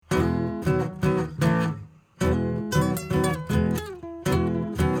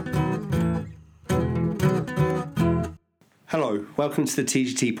Hello, welcome to the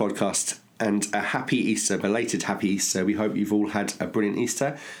TGT podcast and a happy Easter, belated happy Easter. We hope you've all had a brilliant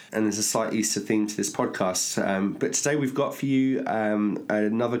Easter and there's a slight Easter theme to this podcast. But today we've got for you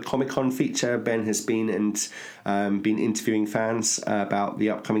another Comic-Con feature. Ben has been interviewing fans about the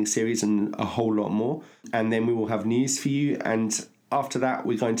upcoming series and a whole lot more. And then we will have news for you. And after that,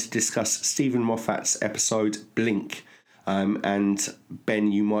 we're going to discuss Stephen Moffat's episode Blink. And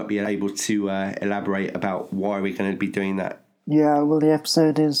Ben, you might be able to elaborate about why we're going to be doing that. Yeah, well, the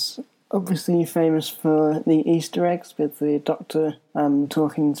episode is obviously famous for the Easter eggs with the Doctor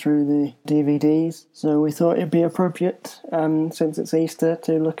talking through the DVDs. So we thought it'd be appropriate, since it's Easter,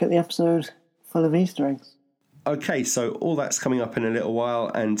 to look at the episode full of Easter eggs. Okay, so all that's coming up in a little while,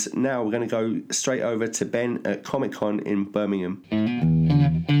 and now we're going to go straight over to Ben at Comic-Con in Birmingham.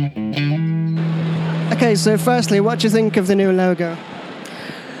 Okay, so firstly, what do you think of the new logo?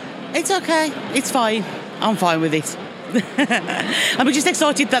 It's okay. It's fine. I'm fine with it. I'm just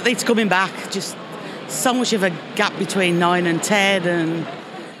excited that it's coming back. Just so much of a gap between 9 and 10, and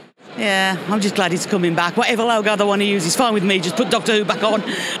yeah, I'm just glad it's coming back. Whatever logo they want to use is fine with me. Just put Doctor Who back on.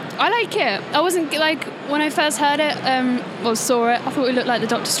 I like it. I wasn't like when I first heard it, saw it. I thought it looked like the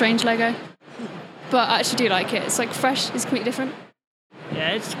Doctor Strange logo, but I actually do like it. It's like fresh. It's completely different. Yeah,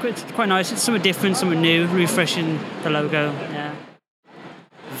 it's quite nice. It's something different, something new, refreshing the logo. Yeah.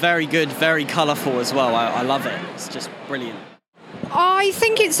 Very good, very colourful as well. I love it. It's just brilliant. I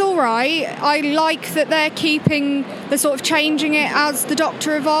think it's all right. I like that they're sort of changing it as the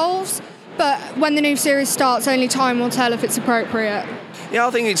Doctor evolves. But when the new series starts, only time will tell if it's appropriate. Yeah,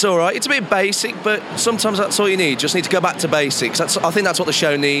 I think it's all right. It's a bit basic, but sometimes that's all you need. Just need to go back to basics. I think that's what the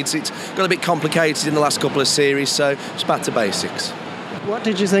show needs. It's got a bit complicated in the last couple of series, so just back to basics. What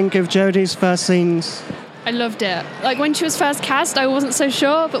did you think of Jodie's first scenes? I loved it. Like when she was first cast, I wasn't so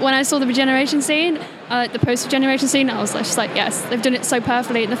sure, but when I saw the regeneration scene, the post-regeneration scene, I was just like, yes, they've done it so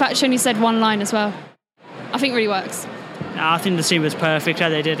perfectly. And the fact she only said one line as well, I think really works. I think the scene was perfect how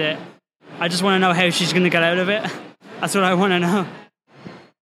they did it. I just want to know how she's going to get out of it. That's what I want to know.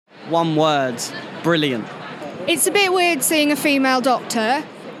 One word, brilliant. It's a bit weird seeing a female Doctor,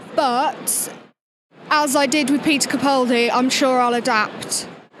 but as I did with Peter Capaldi, I'm sure I'll adapt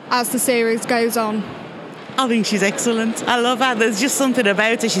as the series goes on. I think she's excellent. I love her. There's just something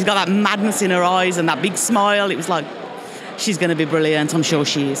about her. She's got that madness in her eyes and that big smile. It was like, she's going to be brilliant. I'm sure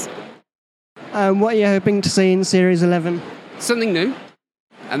she is. What are you hoping to see in Series 11? Something new.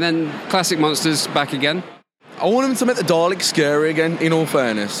 And then classic monsters back again. I want them to make the Daleks scary again, in all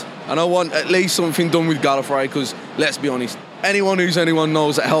fairness. And I want at least something done with Gallifrey, because, let's be honest, anyone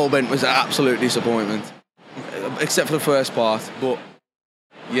knows that Hellbent was an absolute disappointment. Except for the first part, but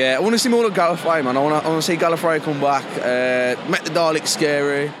yeah, I want to see more of Gallifrey, man. I want to see Gallifrey come back, make the Daleks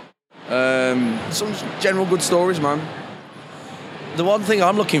scary, some general good stories, man. The one thing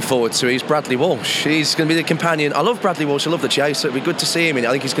I'm looking forward to is Bradley Walsh. He's going to be the companion. I love Bradley Walsh. I love the chase. So it'd be good to see him in it.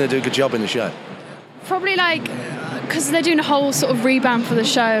 I think he's going to do a good job in the show. Probably like, because they're doing a whole sort of revamp for the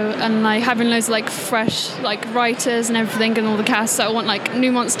show and like having loads of like fresh like writers and everything and all the cast. So I want like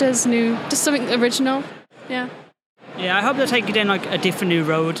new monsters, just something original. Yeah. Yeah, I hope they take it down like a different new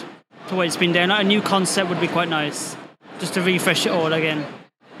road to what it's been down. Like, a new concept would be quite nice, just to refresh it all again.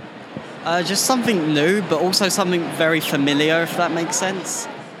 Just something new, but also something very familiar, if that makes sense.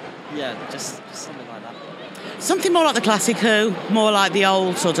 Yeah, just something like that. Something more like the classic Who, more like the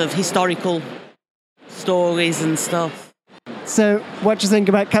old sort of historical stories and stuff. So, what do you think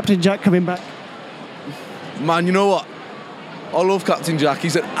about Captain Jack coming back? Man, you know what? I love Captain Jack.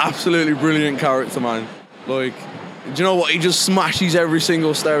 He's an absolutely brilliant character, man. Like, do you know what? He just smashes every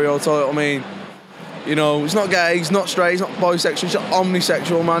single stereotype. I mean, you know, he's not gay, he's not straight, he's not bisexual, he's not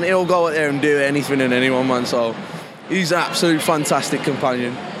omnisexual, man. He'll go out there and do anything and anyone, man. So, he's an absolute fantastic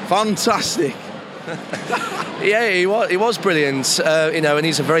companion. Fantastic. Yeah, he was brilliant, and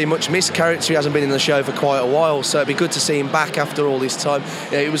he's a very much missed character. He hasn't been in the show for quite a while, so it'd be good to see him back after all this time.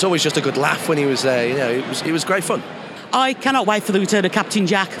 It was always just a good laugh when he was there. It was great fun. I cannot wait for the return of Captain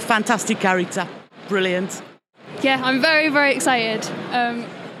Jack. Fantastic character. Brilliant. Yeah, I'm very, very excited.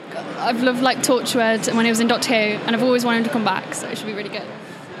 I've loved like Torchwood when he was in Doctor Who, and I've always wanted him to come back, so it should be really good.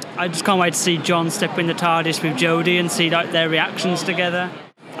 I just can't wait to see John step in the TARDIS with Jodie and see like, their reactions together.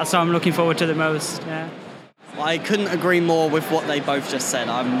 That's what I'm looking forward to the most, yeah. I couldn't agree more with what they both just said.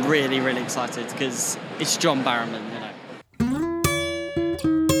 I'm really, really excited because it's John Barrowman,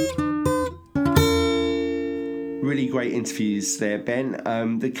 Really great interviews there, Ben.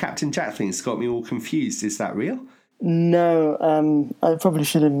 The Captain Jack thing's got me all confused. Is that real? No, I probably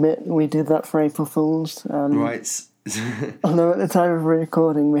should admit we did that for April Fools. Right. Although at the time of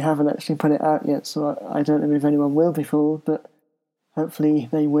recording we haven't actually put it out yet, so I don't know if anyone will be fooled, but hopefully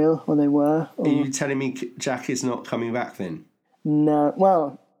they will, or they were. Or... Are you telling me Jack is not coming back then? No,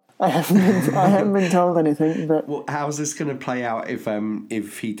 well, I haven't been told anything, but... Well, how's this going to play out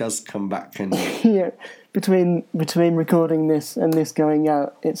if he does come back and... Yeah, between recording this and this going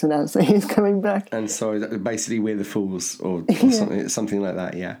out, it's announced that he's coming back. And so basically we're the fools, or something like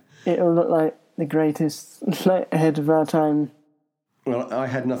that, yeah. It'll look like the greatest ahead of our time. Well, I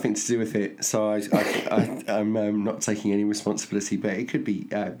had nothing to do with it, so I'm not taking any responsibility. But it could be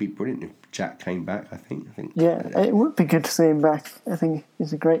brilliant if Jack came back. I think. Yeah, it would be good to see him back. I think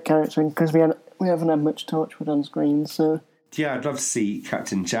he's a great character, because we haven't had much Torchwood on screen. So yeah, I'd love to see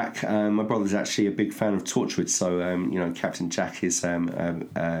Captain Jack. My brother's actually a big fan of Torchwood, so Captain Jack is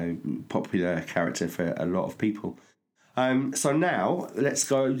a popular character for a lot of people. So now let's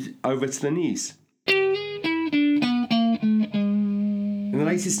go over to the news. In the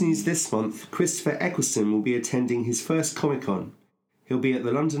latest news this month, Christopher Eccleston will be attending his first Comic-Con. He'll be at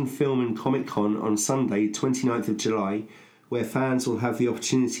the London Film and Comic-Con on Sunday, 29th of July, where fans will have the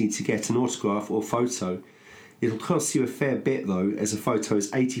opportunity to get an autograph or photo. It'll cost you a fair bit though, as a photo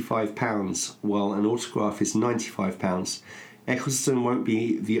is £85, while an autograph is £95. Eccleston won't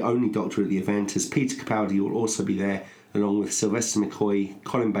be the only Doctor at the event, as Peter Capaldi will also be there, along with Sylvester McCoy,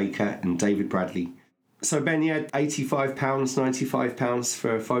 Colin Baker and David Bradley. So Ben, you had £85, £95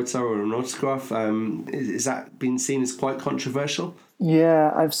 for a photo or an autograph. Is that been seen as quite controversial?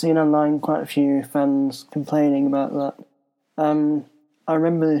 Yeah, I've seen online quite a few fans complaining about that. I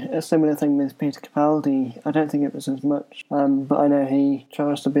remember a similar thing with Peter Capaldi. I don't think it was as much, but I know he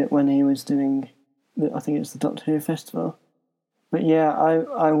charged a bit when he was doing, I think it was the Doctor Who festival. But yeah,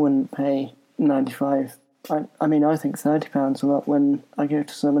 I wouldn't pay £95. I mean, I think £30 a lot when I go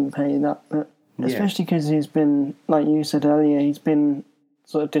to some and pay that, but especially because he's been, like you said earlier, he's been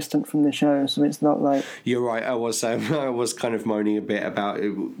sort of distant from the show, so it's not like... You're right, I was kind of moaning a bit about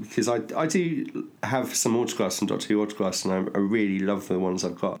it, because I do have some autographs, some Doctor Who autographs, and I really love the ones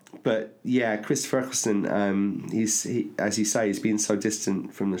I've got. But yeah, Christopher Eccleston, he, as you say, he's been so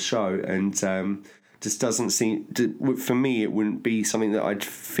distant from the show, and just doesn't seem... For me, it wouldn't be something that I'd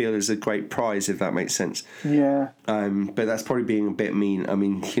feel is a great prize, if that makes sense. Yeah. But that's probably being a bit mean. I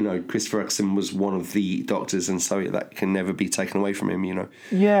mean, Christopher Eccleston was one of the Doctors, and so that can never be taken away from him,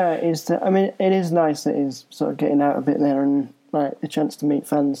 Yeah, it is nice that he's sort of getting out a bit there and like the chance to meet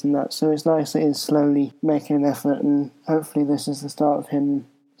fans and that. So it's nice that he's slowly making an effort, and hopefully this is the start of him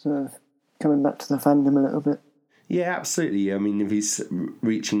sort of coming back to the fandom a little bit. Yeah, absolutely. I mean, if he's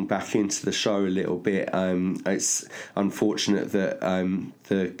reaching back into the show a little bit, it's unfortunate that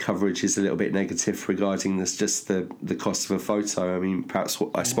the coverage is a little bit negative regarding just the cost of a photo. I mean, perhaps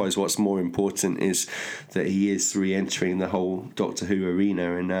I suppose what's more important is that he is re-entering the whole Doctor Who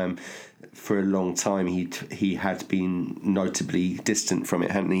arena, and for a long time he had been notably distant from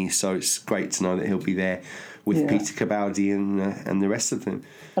it, hadn't he? So it's great to know that he'll be there with Peter Capaldi and the rest of them.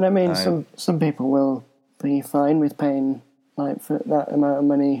 And I mean, some people will be fine with paying like for that amount of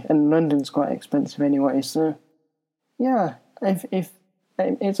money, and London's quite expensive anyway, so yeah, if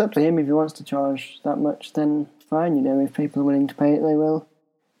it's up to him. If he wants to charge that much, then fine, if people are willing to pay it, they will.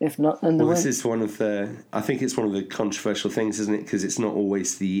 If not, then they won't. This is I think it's one of the controversial things, isn't it? Because it's not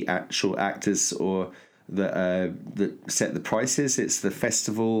always the actual actors or that set the prices. It's the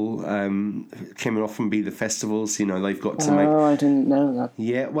festival. Can often be the festivals. They've got to make. Oh, I didn't know that.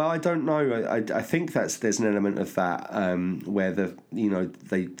 Yeah, well, I don't know. I think there's an element of that where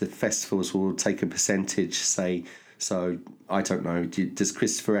the festivals will take a percentage, say. So I don't know. Does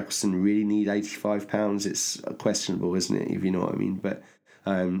Christopher Eccleston really need £85? It's questionable, isn't it? If you know what I mean, but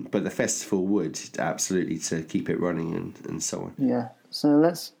the festival would absolutely to keep it running and so on. Yeah. So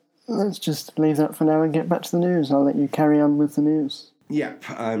let's just leave that for now and get back to the news. I'll let you carry on with the news. Yep.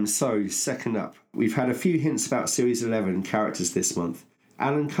 So second up, we've had a few hints about Series 11 characters this month.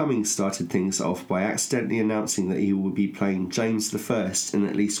 Alan Cummings started things off by accidentally announcing that he will be playing James I in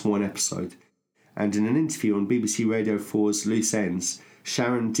at least one episode. And in an interview on BBC Radio 4's Loose Ends,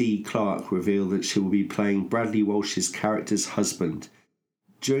 Sharon D. Clarke revealed that she will be playing Bradley Walsh's character's husband.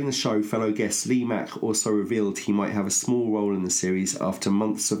 During the show, fellow guest Lee Mack also revealed he might have a small role in the series after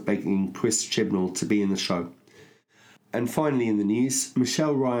months of begging Chris Chibnall to be in the show. And finally in the news,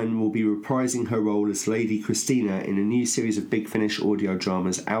 Michelle Ryan will be reprising her role as Lady Christina in a new series of Big Finish audio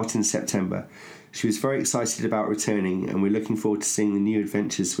dramas out in September. She was very excited about returning, and we're looking forward to seeing the new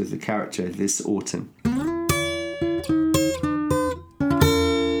adventures with the character this autumn.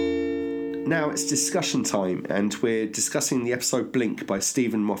 Now it's discussion time, and we're discussing the episode Blink by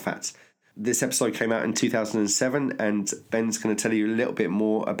Stephen Moffat. This episode came out in 2007, and Ben's going to tell you a little bit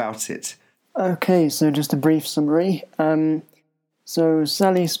more about it. Okay, so just a brief summary. So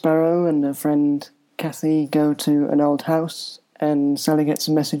Sally Sparrow and her friend Kathy go to an old house, and Sally gets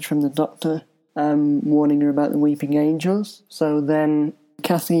a message from the doctor warning her about the Weeping Angels. So then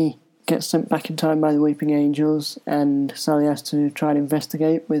Kathy gets sent back in time by the Weeping Angels, and Sally has to try and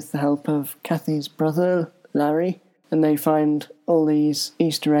investigate with the help of Kathy's brother, Larry. And they find all these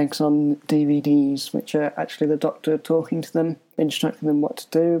Easter eggs on DVDs, which are actually the Doctor talking to them, instructing them what to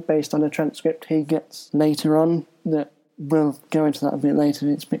do based on a transcript he gets later on. That we'll go into that a bit later.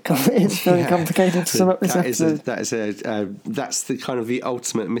 It's it's very complicated to sum up this episode. That's the kind of the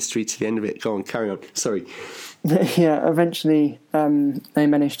ultimate mystery to the end of it. Go on, carry on. Sorry. But yeah, eventually they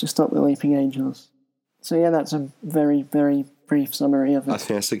manage to stop the Weeping Angels. So yeah, that's a very, very brief summary of it. I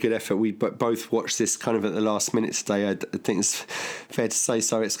think that's a good effort. We both watched this kind of at the last minute today. I think it's fair to say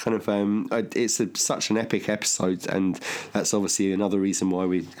so. It's kind of such an epic episode, and that's obviously another reason why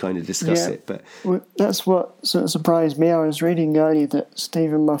we kind of discuss it. But that's what sort of surprised me. I was reading earlier that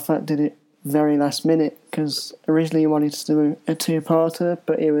Stephen Moffat did it very last minute, because originally he wanted to do a two-parter,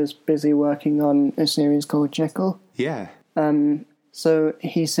 but he was busy working on a series called Jekyll. Yeah. So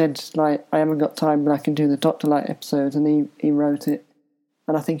he said, like, I haven't got time, but I can do the Doctor Light episode, and he wrote it.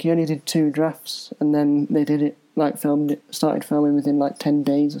 And I think he only did 2 drafts, and then they did it, like, started filming within, like, 10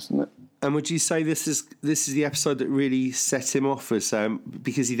 days or something. And would you say this is the episode that really set him off as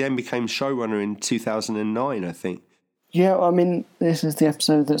because he then became showrunner in 2009, I think? Yeah, I mean, this is the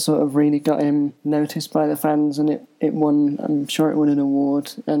episode that sort of really got him noticed by the fans, and it won, I'm sure it won an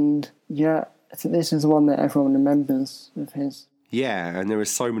award. And yeah, I think this is the one that everyone remembers of his. Yeah, and there are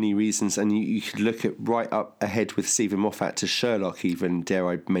so many reasons, and you could look at right up ahead with Stephen Moffat to Sherlock, even, dare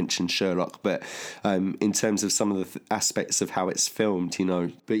I mention Sherlock, but in terms of some of the aspects of how it's filmed, you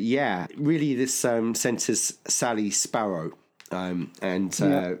know. But yeah, really this centres Sally Sparrow.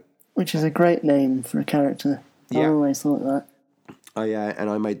 Which is a great name for a character. I always thought that.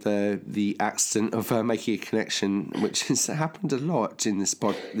 I made the accident of making a connection, which has happened a lot in these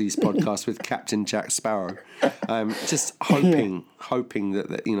podcasts with Captain Jack Sparrow. Just hoping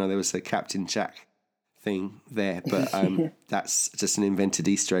that you know there was a Captain Jack thing there, but that's just an invented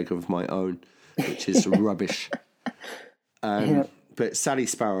Easter egg of my own, which is rubbish. But Sally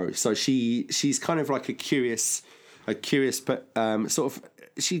Sparrow, so she's kind of like a curious, but sort of.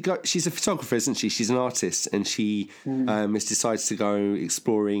 She's a photographer, isn't she? She's an artist, and she decides to go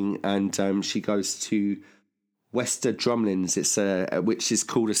exploring, and she goes to Wester Drumlins. It's which is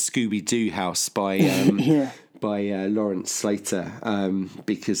called a Scooby Doo house by Lawrence Slater,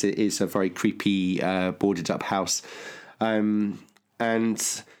 because it is a very creepy boarded up house, and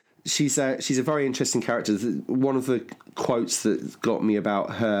she's a very interesting character. One of the quotes that got me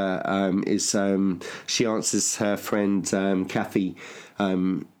about her is she answers her friend Kathy.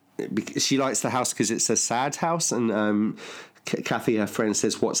 She likes the house because it's a sad house, and Kathy, her friend,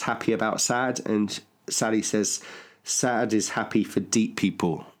 says, "What's happy about sad?" And Sally says, "Sad is happy for deep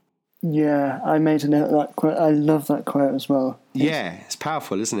people." Yeah, I made a note of that quote. I love that quote as well. It's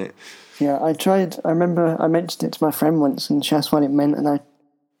powerful, isn't it? Yeah, I remember I mentioned it to my friend once, and she asked what it meant, and I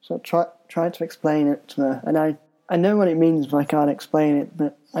sort of tried to explain it to her. And I know what it means, but I can't explain it.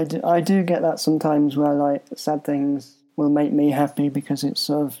 But I do get that sometimes where, like, sad things will make me happy because it's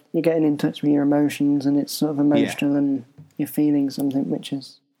sort of, you're getting in touch with your emotions, and it's sort of emotional and you're feeling something, which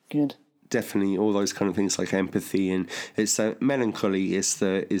is good. Definitely, all those kind of things like empathy, and it's melancholy is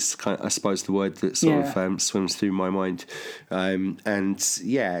kind of, I suppose, the word that sort of swims through my mind, and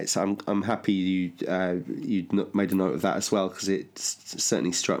I'm happy you made a note of that as well, because it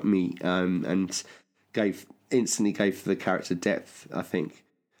certainly struck me, and instantly gave the character depth, I think.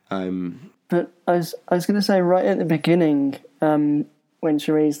 But I was going to say, right at the beginning, when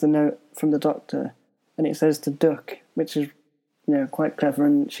she reads the note from the Doctor, and it says to duck, which is, you know, quite clever,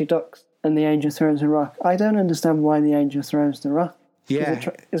 and she ducks, and the angel throws a rock. I don't understand why the angel throws the rock. Yeah.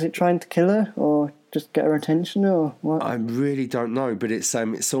 Is it trying to kill her, or just get her attention, or what? I really don't know, but it's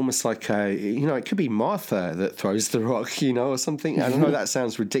almost like it could be Martha that throws the rock, or something. I don't know, that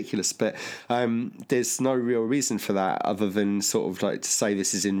sounds ridiculous, but there's no real reason for that other than sort of like to say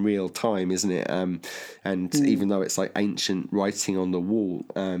this is in real time, isn't it? Even though it's like ancient writing on the wall,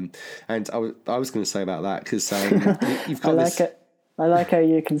 and I was going to say about that because you've got I like how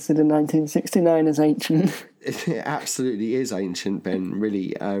you consider 1969 as ancient. It absolutely is ancient, Ben,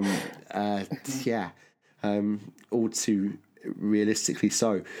 really. All too realistically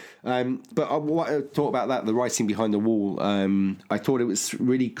so. But what I thought about that, the writing behind the wall, I thought it was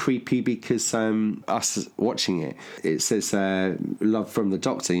really creepy because us watching it, it says love from the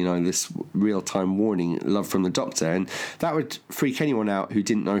Doctor, you know, this real-time warning, love from the Doctor, and that would freak anyone out who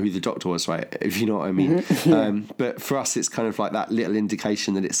didn't know who the Doctor was, right, if you know what I mean. But for us, it's kind of like that little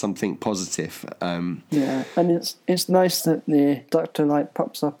indication that it's something positive. Yeah, and it's nice that the Doctor like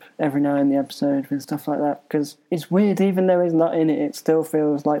pops up every now in the episode with stuff like that, because it's weird, even though he's not in it, it still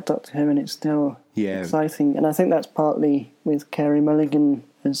feels like Doctor Who, and it's still exciting. And I think that's partly with Carey Mulligan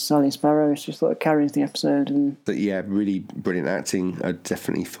as Sally Sparrow. She sort of carries the episode. But yeah, really brilliant acting. I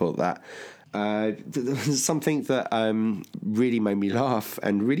definitely thought that. There was something that really made me laugh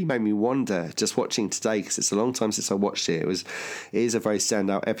and really made me wonder just watching today, because it's a long time since I watched it. It is a very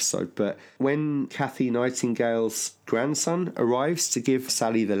standout episode. But when Kathy Nightingale's grandson arrives to give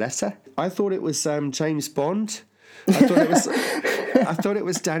Sally the letter, I thought it was James Bond. I thought it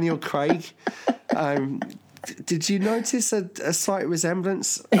was Daniel Craig. Did you notice a slight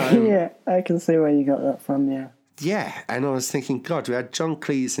resemblance? Yeah, I can see where you got that from. Yeah. Yeah, and I was thinking, God, we had John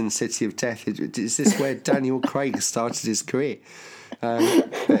Cleese in City of Death. Is this where Daniel Craig started his career?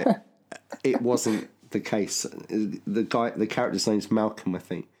 But it wasn't the case. The character's name's Malcolm, I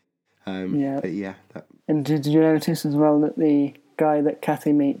think. But yeah. And did you notice as well that the guy that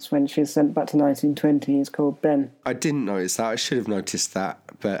Kathy meets when she's sent back to 1920 is called Ben? I didn't notice that. I should have noticed that,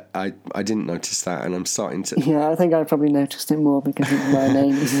 but I didn't notice that, and I'm starting to... Yeah, I think I probably noticed it more because of my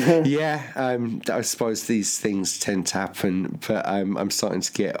name. Yeah, I suppose these things tend to happen, but I'm starting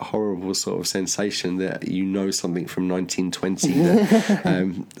to get a horrible sort of sensation that you know something from 1920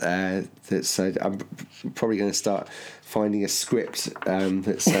 that's... I'm probably going to start finding a script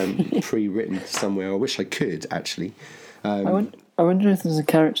that's pre-written somewhere. I wish I could, actually. I wonder if there's a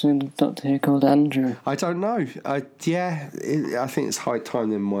character in Doctor Who called Andrew. I don't know. I think it's high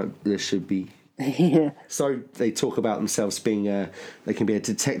time there should be. Yeah. So they talk about themselves being they can be a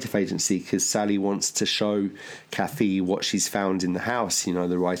detective agency because Sally wants to show Kathy what she's found in the house. You know,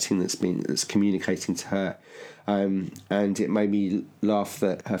 the writing that's communicating to her, and it made me laugh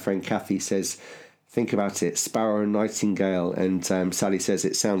that her friend Kathy says, think about it, Sparrow and Nightingale, and Sally says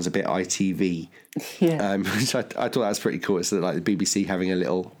it sounds a bit ITV. Yeah. Which I thought that was pretty cool. It's like the BBC having a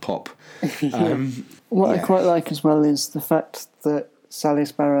little pop. What I quite like as well is the fact that Sally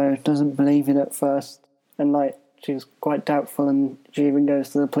Sparrow doesn't believe it at first, and like she's quite doubtful, and she even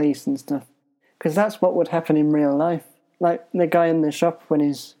goes to the police and stuff. Because that's what would happen in real life. Like the guy in the shop when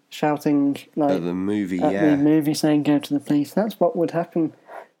he's shouting like at the movie, the movie saying go to the police. That's what would happen.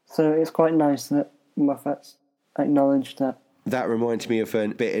 So it's quite nice that Moffat's acknowledged that. That reminded me of a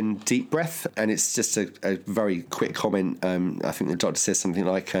bit in Deep Breath, and it's just a very quick comment. I think the Doctor says something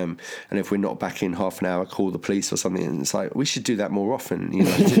like, and if we're not back in half an hour, call the police or something. And it's like, we should do that more often, you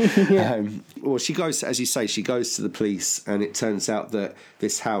know. Well, she goes, as you say, she goes to the police, and it turns out that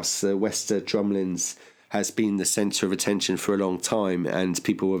this house, Wester Drumlins, has been the centre of attention for a long time, and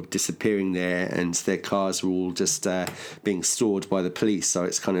people were disappearing there, and their cars were all just being stored by the police. So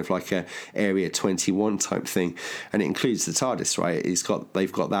it's kind of like a Area 21 type thing, and it includes the TARDIS, right?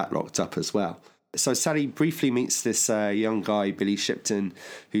 They've got that locked up as well. So Sally briefly meets this young guy, Billy Shipton,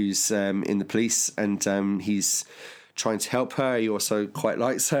 who's in the police, and he's trying to help her. He also quite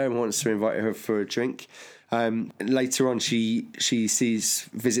likes her and wants to invite her for a drink. Later on, she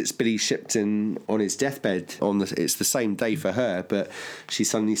visits Billy Shipton on his deathbed. It's the same day for her, but she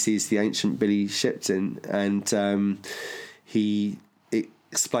suddenly sees the ancient Billy Shipton, and he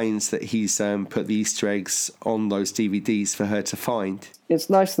explains that he's put the Easter eggs on those DVDs for her to find. It's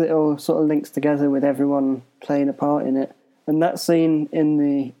nice that it all sort of links together with everyone playing a part in it, and that scene in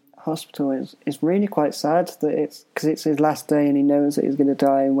the hospital is really quite sad that because it's his last day and he knows that he's going to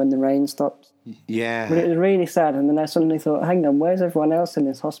die when the rain stops. Yeah. But it was really sad, and then I suddenly thought, hang on, where's everyone else in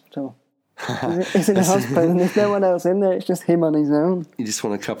this hospital? It's in a hospital and there's no one else in there, it's just him on his own. You just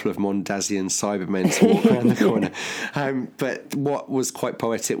want a couple of Mondazian Cybermen to walk around the corner. But what was quite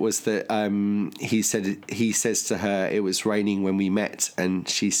poetic was that he says to her, it was raining when we met, and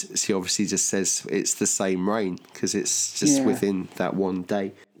she obviously just says it's the same rain because it's just within that one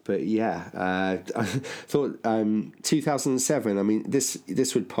day. But I thought 2007. I mean,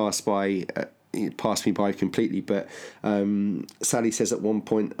 this would pass me by completely. But Sally says at one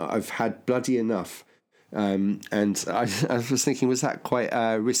point, "I've had bloody enough," and I was thinking, was that quite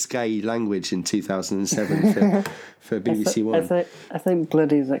risque language in 2007 for BBC One? I think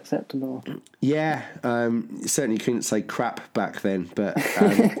bloody is acceptable. Yeah, certainly couldn't say crap back then, but.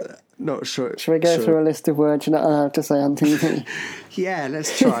 Not sure. Should we go through a list of words you're not allowed to say on TV? Yeah,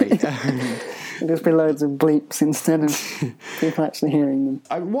 let's try. There'll just be loads of bleeps instead of people actually hearing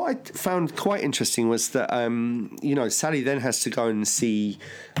them. What I found quite interesting was that, Sally then has to go and see,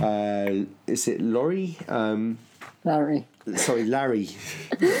 is it Laurie? Larry. Sorry, Larry.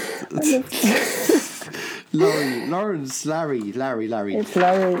 Lawrence, Larry. It's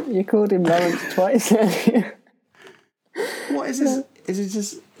Larry. You called him Lawrence twice earlier. What is this? Is it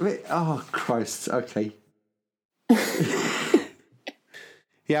just... Oh, Christ. Okay.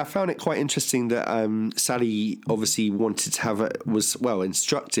 Yeah, I found it quite interesting that Sally obviously wanted to was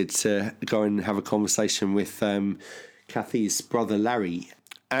instructed to go and have a conversation with Kathy's brother Larry.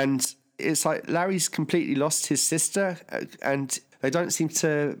 And it's like Larry's completely lost his sister, and they don't seem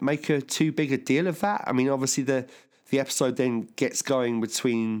to make too big a deal of that. I mean, obviously the episode then gets going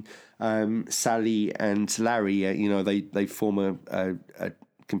between Sally and Larry. They form a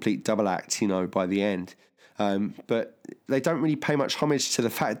complete double act, by the end. But they don't really pay much homage to the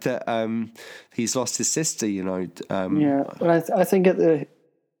fact that he's lost his sister, Yeah, well, I think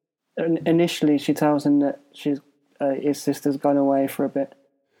initially she tells him that his sister's gone away for a bit.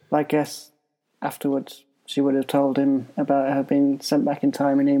 I guess afterwards she would have told him about her being sent back in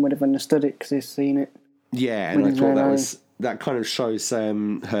time, and he would have understood it because he's seen it. Yeah, and I thought that kind of shows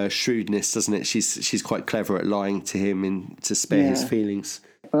her shrewdness, doesn't it? She's quite clever at lying to him to spare his feelings.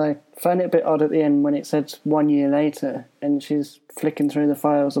 But I found it a bit odd at the end when it said 1 year later and she's flicking through the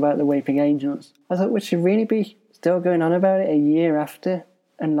files about the Weeping Angels. I thought, would she really be still going on about it a year after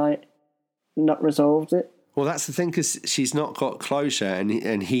and not resolved it? Well, that's the thing, because she's not got closure,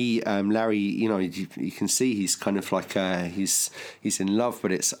 and he, Larry, you can see he's kind of like he's in love,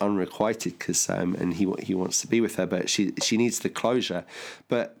 but it's unrequited because and he wants to be with her, but she needs the closure.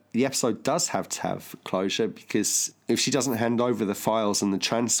 But the episode does have to have closure, because if she doesn't hand over the files and the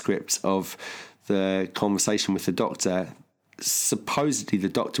transcript of the conversation with the doctor, supposedly the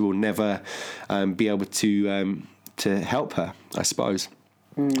doctor will never be able to help her, I suppose.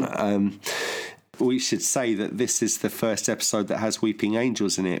 We should say that this is the first episode that has Weeping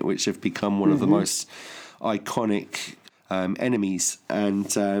Angels in it, which have become one of the most iconic enemies. And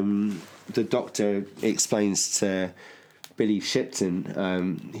the Doctor explains to Billy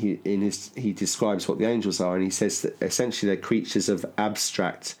Shipton, he describes what the angels are, and he says that essentially they're creatures of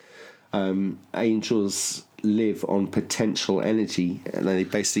abstract. Angels live on potential energy, and they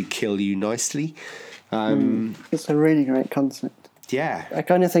basically kill you nicely. It's a really great concept. Yeah. I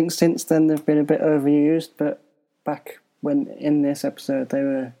kind of think since then they've been a bit overused, but back when in this episode they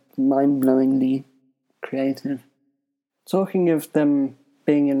were mind-blowingly creative. Talking of them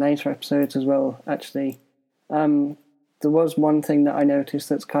being in later episodes as well, actually, there was one thing that I noticed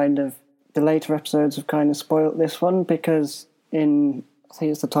that's kind of... The later episodes have kind of spoilt this one, because I think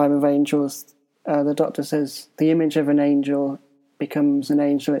it's the Time of Angels, the Doctor says the image of an angel becomes an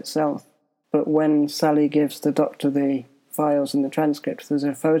angel itself. But when Sally gives the Doctor the files and the transcripts, there's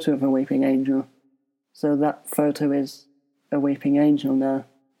a photo of a weeping angel. So that photo is a weeping angel now,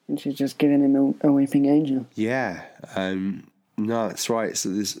 and she's just giving him a weeping angel. Yeah, no, that's right. So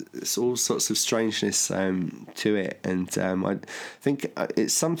there's all sorts of strangeness to it, and I think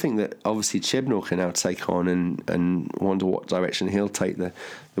it's something that obviously Chibnall can now take on and wonder what direction he'll take the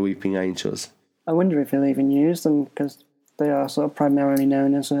weeping angels. I wonder if he'll even use them, because they are sort of primarily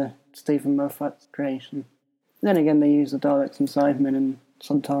known as a Stephen Moffat creation. Then again, they use the Daleks and Cybermen and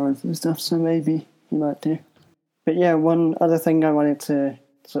Sontarans and stuff, so maybe he might do. But yeah, one other thing I wanted to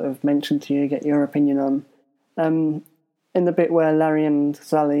sort of mention to you, get your opinion on. In the bit where Larry and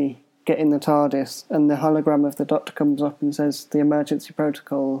Sally get in the TARDIS and the hologram of the Doctor comes up and says the emergency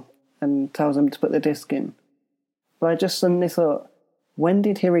protocol and tells them to put the disc in. But I just suddenly thought, when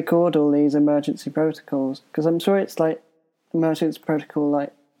did he record all these emergency protocols? Because I'm sure it's like emergency protocol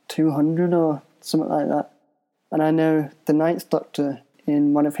 200 or something like that. And I know the Ninth Doctor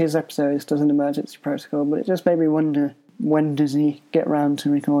in one of his episodes does an emergency protocol, but it just made me wonder, when does he get round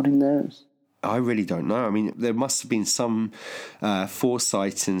to recording those? I really don't know. I mean, there must have been some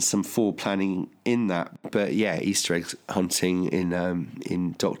foresight and some foreplanning in that. But yeah, Easter egg hunting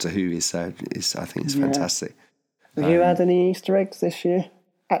in Doctor Who is I think it's fantastic. Have you had any Easter eggs this year?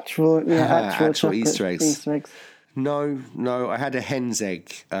 Actual Easter eggs. Easter eggs. No. I had a hen's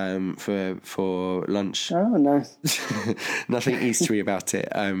egg for lunch. Oh, nice. Nothing Eastery about it.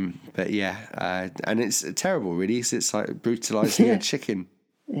 But yeah, and it's terrible, really. It's like brutalising a chicken.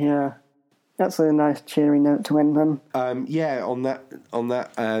 Yeah, that's a nice cheery note to end on. Yeah, on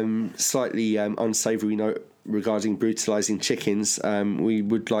that slightly unsavoury note, regarding brutalising chickens, we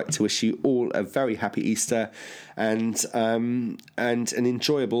would like to wish you all a very happy Easter and an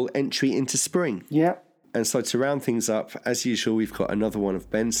enjoyable entry into spring. Yeah. And so to round things up, as usual, we've got another one of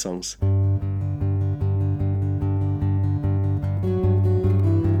Ben's songs.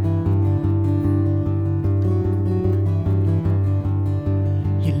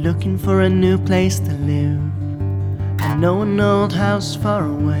 You're looking for a new place to live. I know an old house far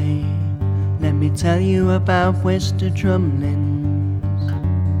away. Let me tell you about Wester Drumlins,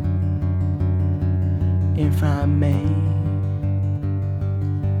 if I may.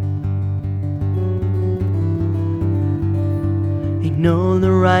 Ignore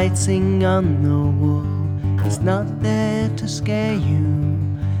the writing on the wall, it's not there to scare you.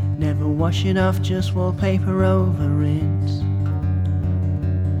 Never wash it off, just wallpaper over it.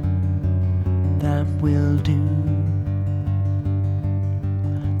 That will do.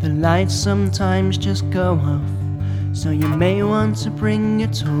 The lights sometimes just go off, so you may want to bring a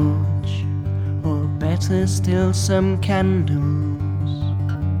torch, or better still some candles,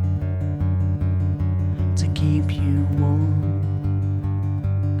 to keep you warm.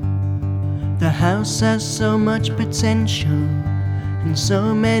 The house has so much potential, and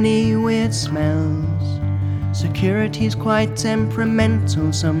so many weird smells. Security's quite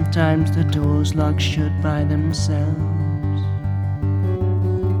temperamental, sometimes the doors lock shut by themselves.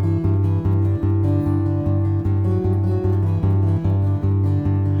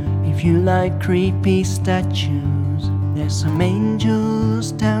 If you like creepy statues, there's some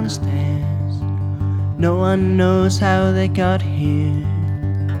angels downstairs. No one knows how they got here.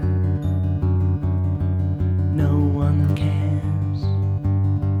 No one cares.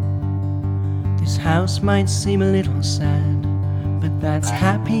 This house might seem a little sad, but that's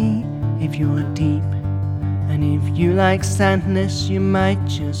happy if you're deep. And if you like sadness, you might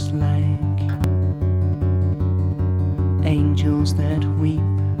just like angels that weep.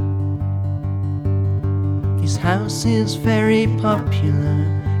 This house is very popular,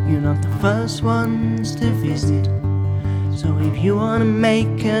 you're not the first ones to visit. So if you wanna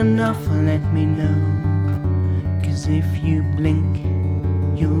make an offer, let me know, 'cause if you blink,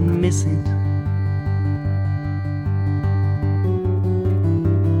 you'll miss it.